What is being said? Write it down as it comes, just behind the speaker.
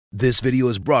This video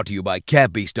is brought to you by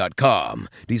catbeast.com.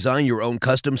 Design your own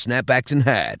custom snapbacks and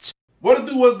hats. What it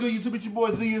do? What's good, YouTube? It's your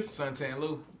boy Zias. Suntan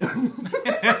Lou.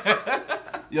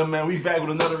 Yeah, man, we back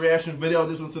with another reaction video.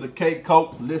 This one to the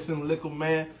Koke, Listen, Likkle,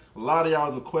 man. A lot of y'all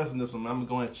was requesting this one, man. I'm gonna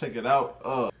go ahead and check it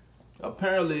out.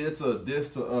 Apparently, it's a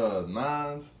diss to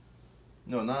Nines.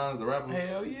 You know Nines, the rapper?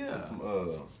 Hell yeah.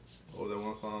 What was that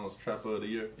one song? Trapper of the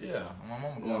Year? Yeah, my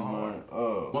mama Yeah, going home.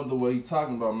 man. Wonder what he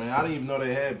talking about, man. I didn't even know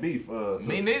they had beef.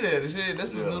 Me neither. This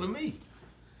is new to me.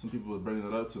 Some people was bringing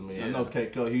it up to me. Yeah. I know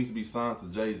Koke, he used to be signed to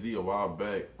Jay-Z a while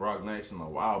back, Rock Nation a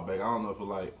while back. I don't know if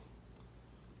it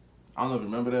I don't know if you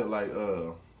remember that,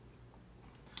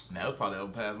 That was probably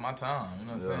over past my time, you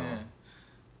know what I'm saying?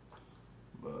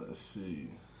 But let's see.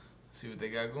 See what they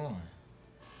got going.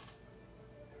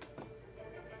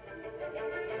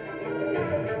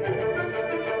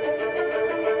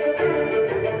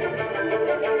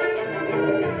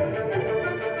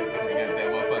 They got that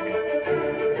motherfucking...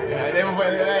 They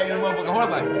motherfucking horse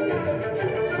like...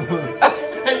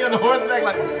 Hey, on the horseback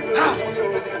like...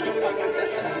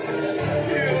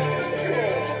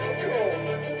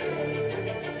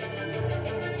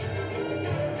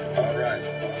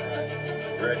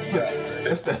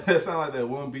 That sound like that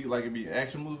one beat, like it be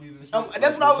action movies and shit.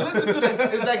 That's what I was listening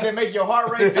to. It's like they make your heart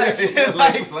race type shit.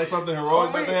 like something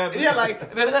heroic about to happen. Yeah,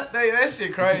 like that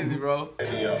shit crazy, bro.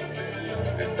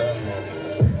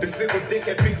 This little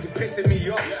dickhead thinks he's pissing me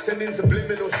off. Sending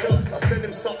subliminal shots. I send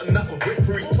him something that'll rip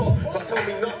through his top. But tell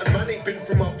me nothing, man, ain't been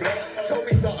through my blood. Tell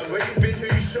me something, where you been, who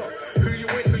you shot, who you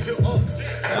with, who's your ops.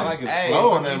 I like his Hey,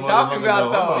 flow on that he talking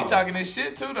about though. He talking this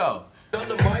shit too though. None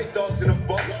of my dogs in a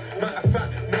box. Matter of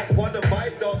fact, not one of my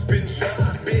dogs been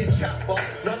shot. Being chat, but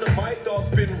none of my dogs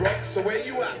been robbed. So where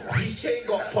you at? His chain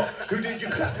got popped. Who did you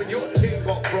clap when your chain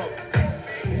got broke?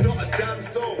 Not a damn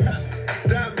soul.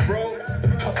 Damn, bro.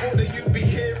 I thought that you'd be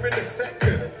here in a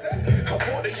second. I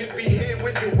thought that you'd be here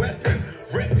with your weapon.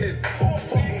 Ripping.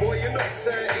 Fuck, boy, you're not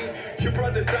 30. Your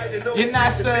brother died in 06. You're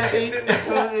not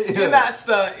 30. You're not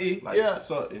 30. Like Yeah.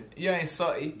 Sutty. You ain't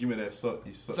 30. Give me that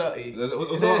Sutty. Sutty.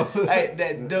 What's wrong? Hey,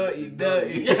 that dirty.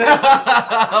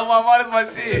 Oh my mom, that's my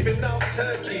shit. Giving out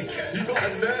turkeys, you got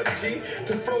a nerve, G,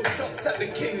 to throw shots at the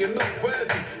king. You're not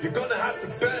worthy. You're gonna have to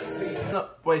burst me. No,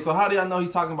 wait, so how do y'all know he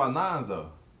talking about Nines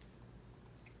though?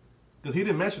 Because he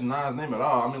didn't mention Nines' name at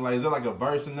all. I mean, like, is there like a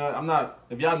verse in there? I'm not,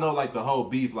 if y'all know like the whole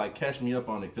beef, like catch me up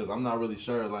on it, because I'm not really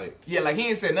sure, like. Yeah, like he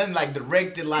ain't said nothing like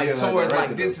directed like Yeah, towards directed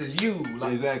like this is you.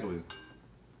 Like, Exactly.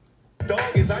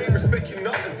 Dog is, I ain't respecting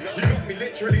nothing. You got me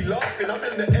literally laughing. I'm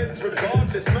in the ends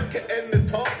regardless. Man can end the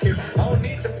talking. I don't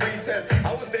need to pretend.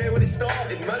 I was there when it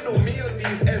started. Man, know me on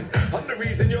these ends. I'm the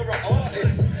reason you're an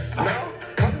artist. Now,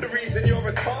 I'm the reason you're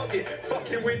a target.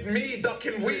 Fucking with me,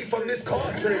 ducking weave on this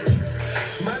cartridge.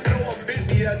 Man, know I'm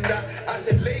busy and that. I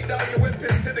said, lay down your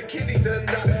weapons to the kiddies and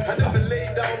that. I never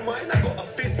laid down mine. I got a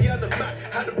fizzy and a Mac.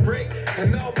 Had a break.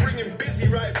 And now I'm bringing busy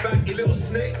right back. You little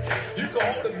snake. You can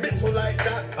hold a missile like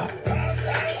that.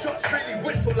 Shots really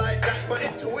whistle like that. My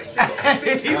intuition.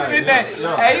 he's spitting that.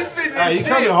 Hey, he's spitting that Hey, shit.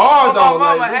 he coming hard, though, On my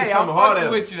mama, like, he hey, I'm coming hard fucking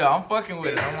at with you though. I'm fucking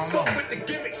with it. On my Stop mama. with the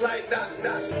gimmicks like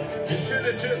that. You should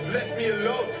have just left me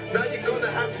alone. Now you're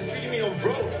gonna have to see me on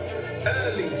road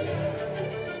early.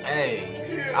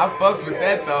 Hey, I fucked with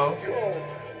that though.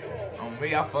 On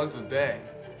me, I fucked with that.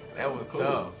 That was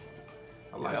tough.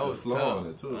 I like that the was flow tough. on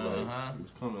it too. Like, he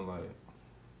was coming like,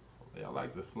 yeah, I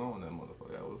like the flow on that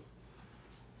motherfucker. That was.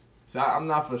 See, I'm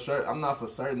not for sure. I'm not for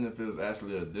certain if it was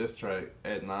actually a diss track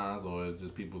at Nines or it's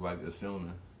just people like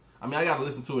assuming. I mean, I gotta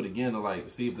listen to it again to like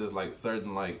see if there's like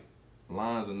certain like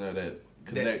lines in there that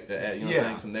connect, that add, you know what I'm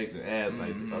saying, connect and add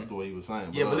like up the way he was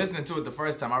saying. Yeah, but listening to it the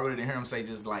first time, I really didn't hear him say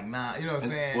just like nah. You know what I'm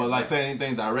saying? Well, like saying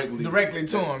anything directly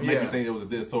to him, make yeah. me think it was a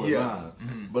diss towards Nines.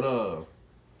 But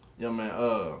yeah, man,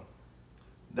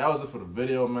 that was it for the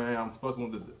video, man. I'm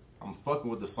fucking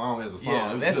with the song as a song.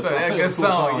 Yeah, It's that's just a good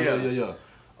song. Yeah.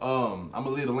 I'm gonna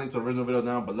leave the link to the original video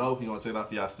down below if you want to check it out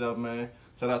for yourself, man.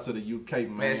 Shout out to the UK,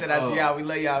 man. Man, shout out to y'all. We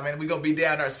love y'all, man. We gonna be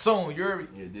down there soon. You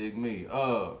heard me? You dig me?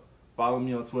 Follow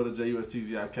me on Twitter,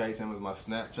 JUSTZIK. Same as my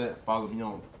Snapchat. Follow me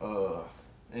on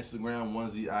Instagram,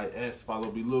 1ZIS. Follow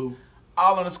B.Lou.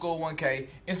 All _ 1K.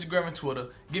 Instagram and Twitter.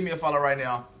 Give me a follow right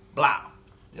now. Blah.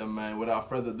 Yeah, man. Without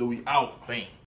further ado, we out. Bam.